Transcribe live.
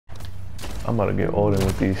I'm about to get old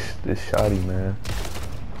with this shotty, man.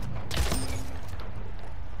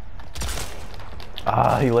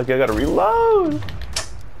 Ah, he lucky I gotta reload.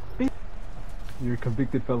 You're a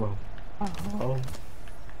convicted fellow. Oh.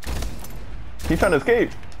 He's trying to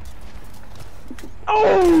escape.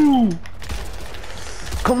 Oh!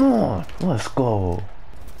 Come on, let's go.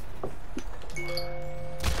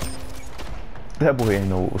 That boy ain't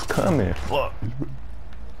know what was coming. Fuck.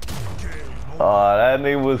 Oh, that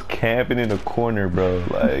nigga was camping in the corner, bro.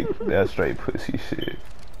 Like, that's straight pussy shit.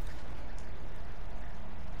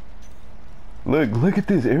 Look at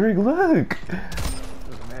this, Eric, look.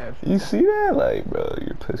 You see that? Like, bro,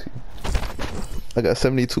 you're pussy. I got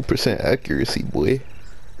 72% accuracy, boy.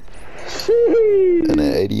 And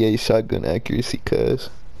an 88 shotgun accuracy, cuz.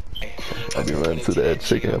 I be running to that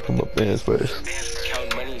chicken up from my fans first.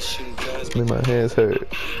 Make my hands hurt.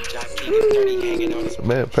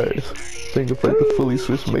 Man, Paris. Finger fight the fully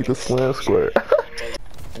switch, make the slam squirt.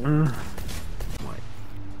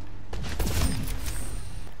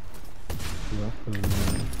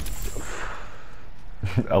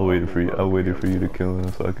 I waited for you. I waited for you to kill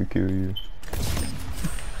him so I could kill you.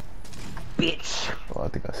 Bitch. Oh, I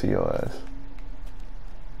think I see your ass.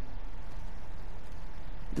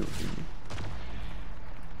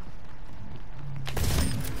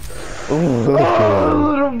 Ooh,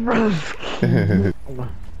 oh, little broski.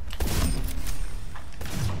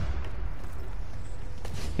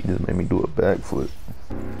 He just made me do a backflip.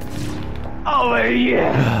 Oh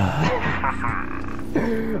yeah.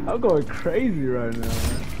 I'm going crazy right now,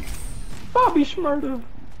 man. Bobby Schmurda.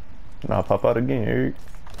 Nah, pop out again, Eric.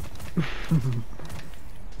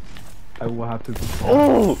 I will have to.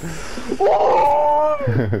 Oh!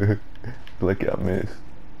 Oh! Lucky I missed.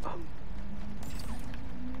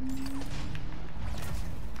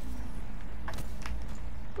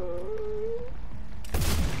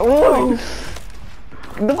 Oh!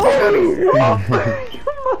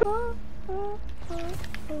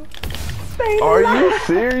 Are you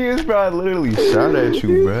serious, bro? I literally shot at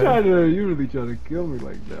you, bro. You really trying to kill me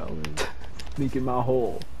like that, man. Sneaking my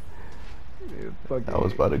hole. Yeah, I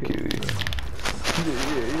was about to kill you.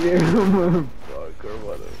 Yeah, motherfucker,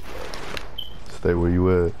 motherfucker. Stay where you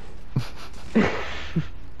at.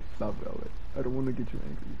 Stop, Alex. I don't want to get you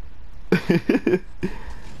angry.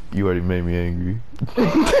 You already made me angry.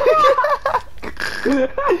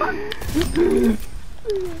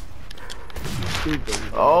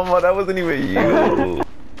 Oh my, that wasn't even you.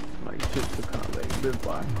 Like shit to kind of like live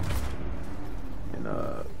by. And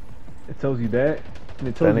it tells you that. And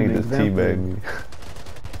it tells That you nigga just teabagged me.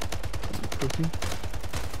 Pussy.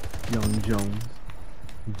 Young Jones.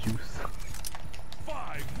 Juice.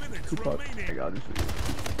 5 minutes Tupac. remaining. I got this shit.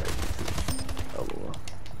 LOL.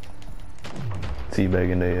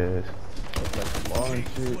 Teabagging their ass. That's like the law and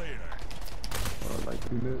shit. Like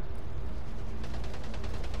 2 minutes.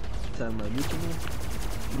 Talking about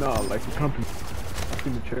YouTube? No, like the company. I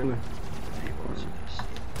seen the trailer.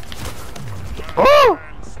 Oh!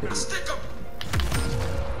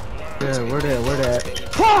 Yeah, where that?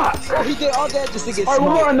 Fuck! He did all that just to get Alright,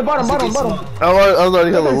 one more on the bottom. I was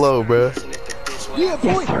already hella low, bro. Yeah,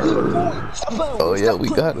 boy, Stop playing with me. Oh yeah, we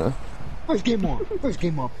got him. First game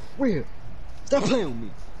on. Real. Stop playing with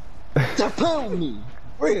me. Stop playing with me.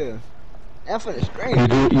 Real. I'm finna strain.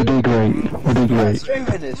 You did great. You did great. Strain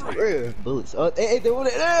this. Real. Bullets. Oh, hey, they want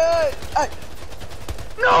it. Hey.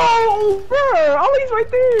 No, bro, Ollie's right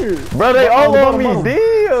there. Bro, they all on me,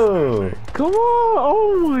 damn. Come on,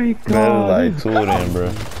 oh my god. Man, like two of them, bro.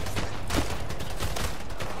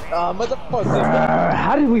 Motherfucker.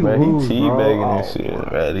 How did we Man, lose, he teabagging and shit,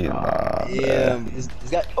 bro. Nah, Yeah, this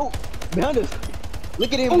guy. Oh, behind us.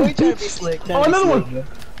 Look at him, boy, trying to be slick. Oh, another one.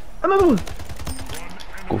 Another one.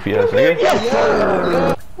 Goofy ass nigga.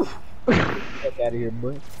 Yeah. Fuck out of here,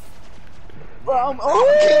 boy. Bro,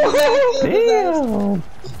 Damn.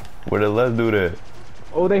 Where the left do that?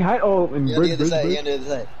 Oh, they hide. Oh, and on the other side. He on the other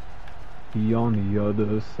side. He on the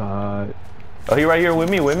other side. Oh, he right here with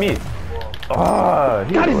me, Ah,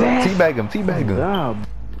 Got his ass. Teabag him. Nah,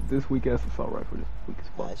 this weak ass assault rifle. This weak as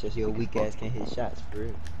Nah, fuck. it's just your weak ass can't hit shots, for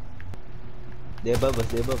real. They're above us.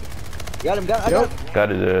 Got him, I got him. Got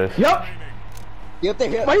his ass. Yup. He up there,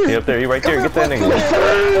 He up there, he right there. Get that nigga.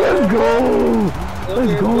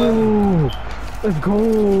 Let's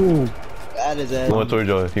go. Got his ass. He went towards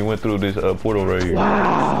y'all. He went through this portal right here.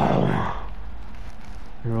 Wow.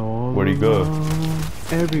 Where'd he go?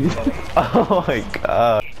 Everything. Oh my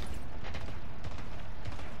god.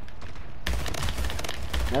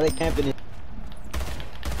 Now they camping it.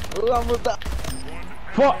 Oh, I'm with that.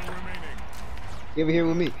 Fuck. You ever here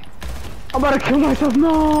with me? I'm about to kill myself.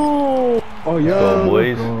 No. Oh yeah. Go,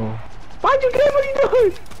 boys. Bye. Why'd you get what you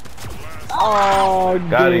doing? Oh,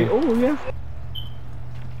 Got him. Oh, yeah.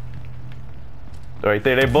 Right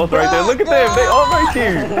there, they both right there. Look at them, they all right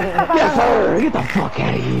here. Yes, sir. Get the fuck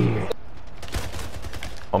out of here.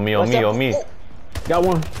 On me, on me, on me. Got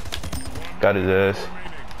one. Got his ass.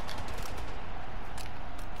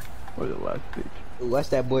 Where's the last bitch? Watch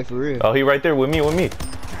that boy for real. Oh, he right there with me, with me.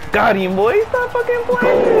 Got him, boy. Stop fucking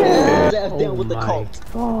playing. That's down with the cult.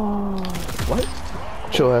 Oh, what?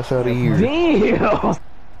 Get your ass out of here. Damn.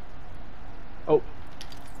 Oh.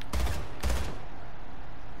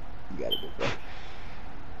 You gotta go, bro.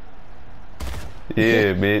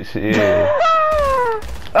 Yeah, bitch, yeah.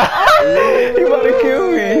 He about to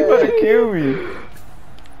kill me, he about to kill me.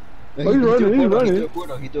 No, He's running, he's running.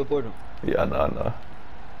 He threw a portal. Yeah, I know, I know.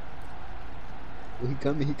 Oh, he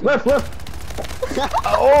coming, he coming. Left, left.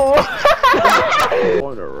 Oh!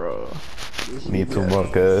 On the road. Need two more,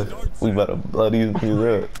 cuz. We about to blow these dudes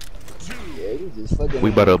up. Yeah, he just fucking. We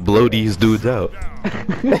about to blow these dudes out.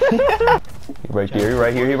 He right here, he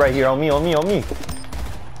right here, he right here. On me, on me, on me.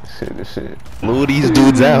 Good shit. Blow these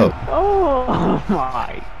dudes out. Oh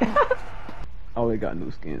my. Oh, they got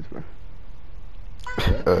new skins, bro.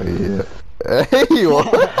 Oh, yeah. Hey, yo.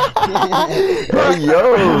 Hey,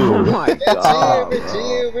 yo. Oh my god.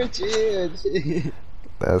 Chill.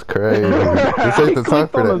 That's crazy. This ain't the time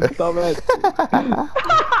for that.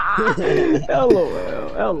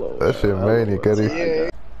 LOL. That shit mania, cuddy.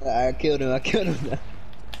 I killed him. Now.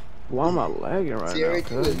 Why am I lagging right See, now? Eric,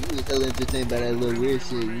 you was hella entertained by that little weird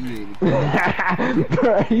shit.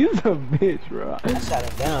 Bro, he's a bitch, bro. I shot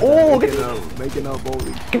him down. Oh, Making up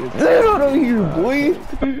only. get out of here, boy.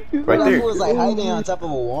 Right That there. was like hiding on top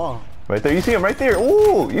of a wall. Right there. You see him right there.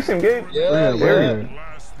 Ooh, you see him, Gabe? Yeah. Last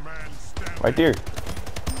man standing. Right there.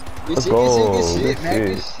 Good go. shit, Good man.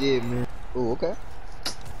 Good shit. shit, man. Oh, okay.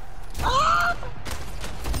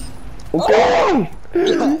 Okay.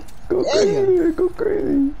 God. Go crazy. Go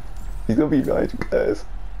crazy. He's gonna be behind you guys.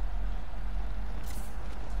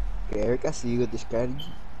 Okay, Eric, I see you with the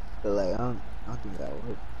strategy, but like, I don't think that'll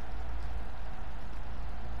work.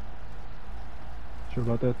 Sure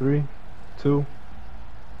about that? 3, 2,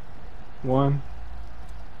 1.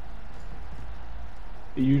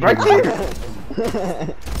 Right there.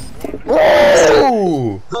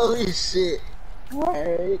 Whoa! Holy shit.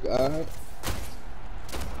 Eric,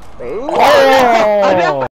 Oh!